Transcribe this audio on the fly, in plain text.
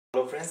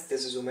Hello friends,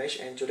 this is Umesh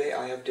and today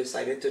I have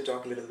decided to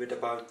talk a little bit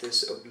about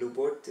this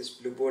BlueBoard. This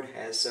BlueBoard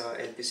has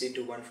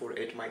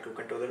LPC2148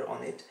 microcontroller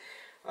on it.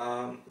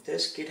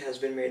 This kit has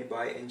been made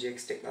by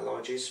NGX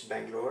Technologies,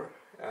 Bangalore.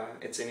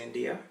 It's in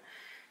India.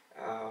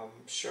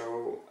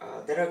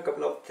 There are a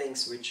couple of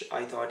things which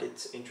I thought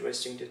it's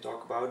interesting to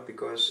talk about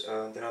because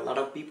there are a lot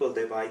of people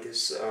they buy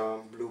this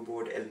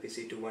BlueBoard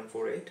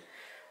LPC2148.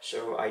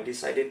 So I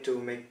decided to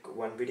make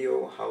one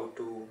video how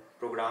to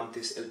program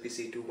this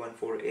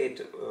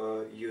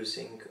LPC2148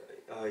 using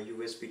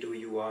USB to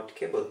UART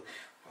cable,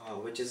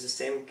 which is the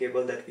same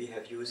cable that we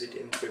have used it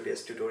in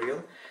previous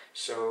tutorial.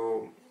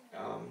 So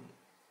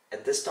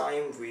at this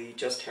time we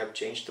just have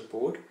changed the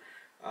board.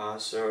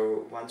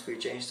 So once we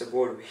change the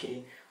board,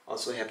 we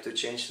also have to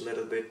change a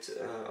little bit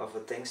of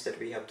the things that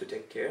we have to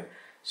take care.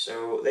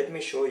 So let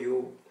me show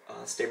you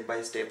step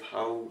by step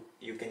how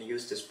you can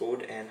use this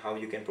board and how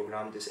you can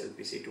program this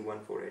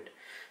LPC2148.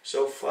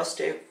 So first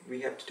step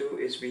we have to do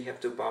is we have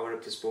to power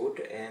up this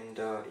board, and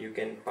you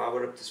can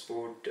power up this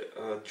board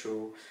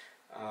through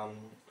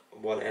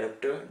wall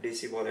adapter,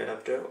 DC wall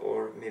adapter,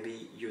 or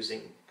maybe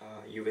using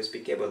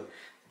USB cable.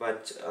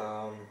 But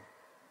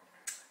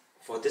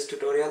for this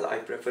tutorial I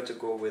prefer to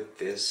go with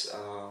this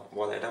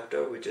wall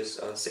adapter, which is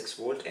 6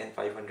 volt and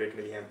 500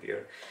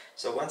 milliampere.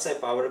 So once I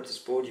power up this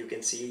board, you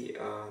can see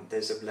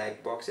there's a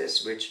black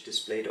boxes which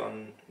displayed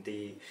on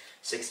the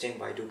 16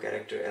 by 2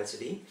 character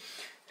LCD.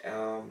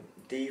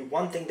 The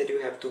one thing that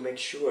you have to make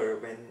sure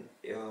when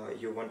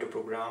you want to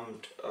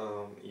program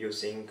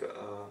using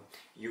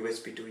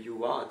USB to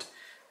UART,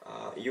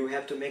 you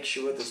have to make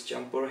sure this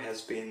jumper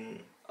has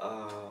been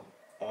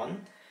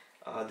on.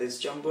 This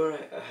jumper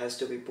has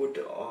to be put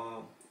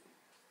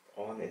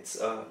on its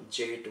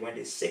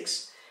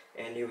J26,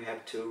 and you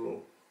have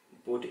to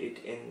put it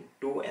in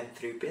 2 and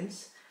 3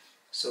 pins.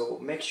 So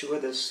make sure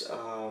this,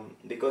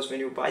 because when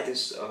you buy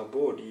this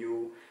board,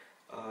 you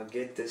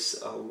get this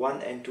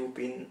 1 and 2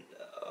 pin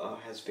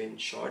has been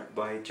short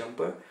by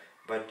jumper,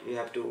 but you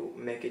have to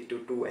make it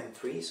to 2 and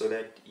 3 so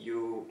that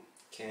you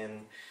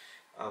can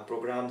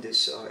program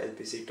this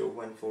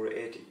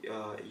LPC2148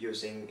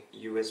 using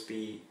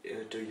USB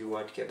to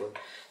UART cable.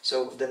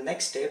 So the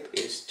next step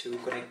is to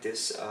connect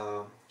this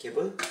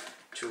cable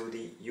to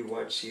the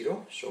UART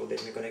 0. So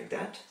let me connect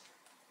that.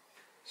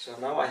 So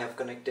now I have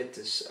connected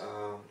this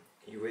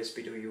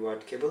USB to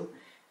UART cable,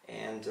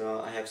 and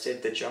I have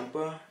set the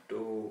jumper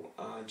to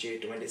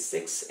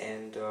J26,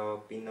 and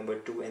pin number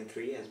 2 and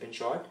 3 has been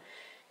short.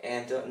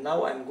 And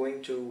now I'm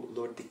going to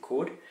load the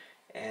code.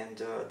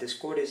 And this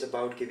code is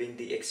about giving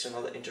the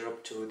external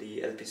interrupt to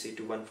the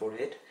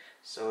LPC2148.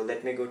 So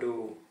let me go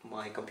to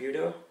my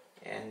computer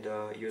and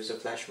use the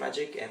flash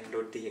magic and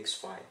load the hex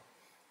file.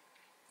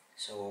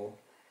 So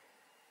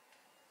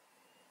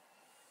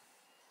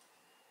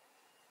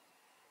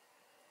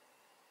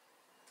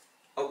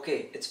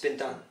okay, it's been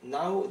done.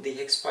 Now the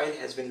hex file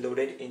has been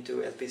loaded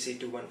into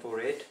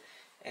LPC2148,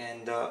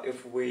 and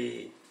if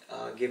we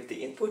give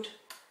the input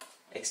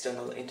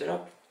external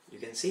interrupt, you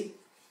can see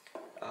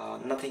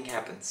nothing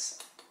happens.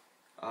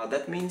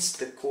 That means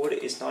the code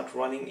is not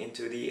running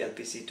into the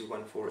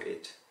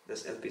LPC2148.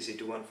 This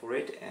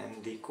LPC2148,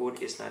 and the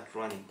code is not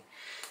running.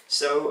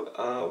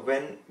 So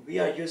when we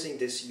are using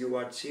this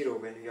UART 0,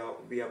 when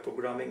we are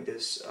programming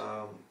this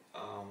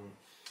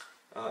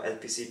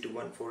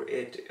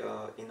LPC2148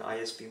 in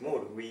ISP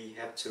mode, we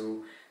have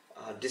to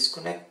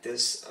disconnect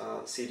this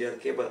serial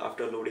cable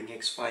after loading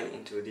hex file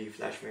into the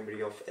flash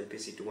memory of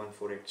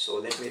LPC2148. So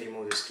let me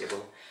remove this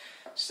cable.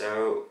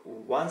 So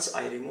once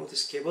I remove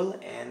this cable,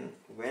 and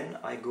when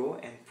I go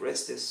and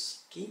press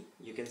this key,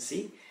 you can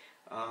see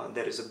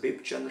there is a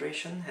beep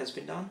generation has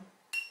been done.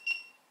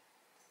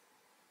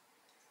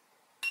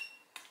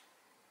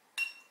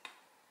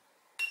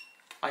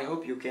 I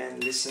hope you can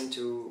listen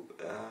to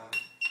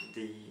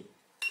the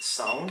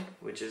sound,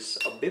 which is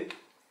a beep.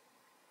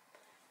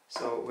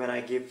 So when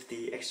I give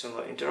the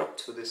external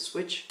interrupt to this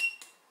switch,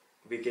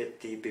 we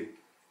get the beep.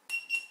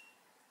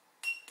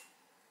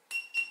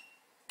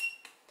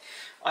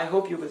 I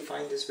hope you will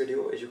find this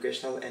video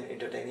educational and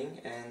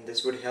entertaining, and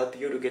this would help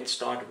you to get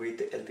started with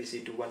the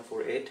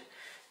LPC2148.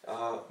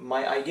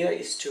 My idea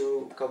is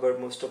to cover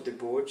most of the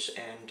boards,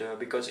 and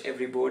because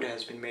every board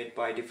has been made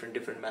by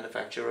different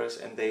manufacturers,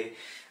 and they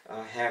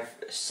have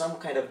some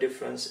kind of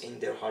difference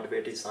in their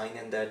hardware design,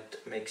 and that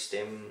makes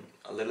them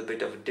a little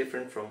bit of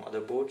different from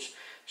other boards.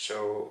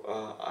 So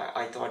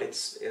I thought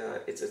it's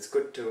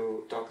good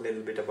to talk a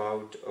little bit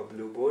about a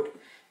BlueBoard,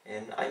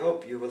 and I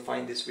hope you will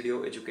find this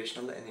video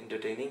educational and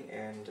entertaining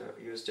and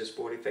use this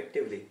board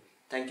effectively.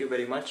 Thank you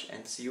very much,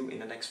 and see you in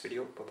the next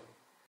video. Bye-bye.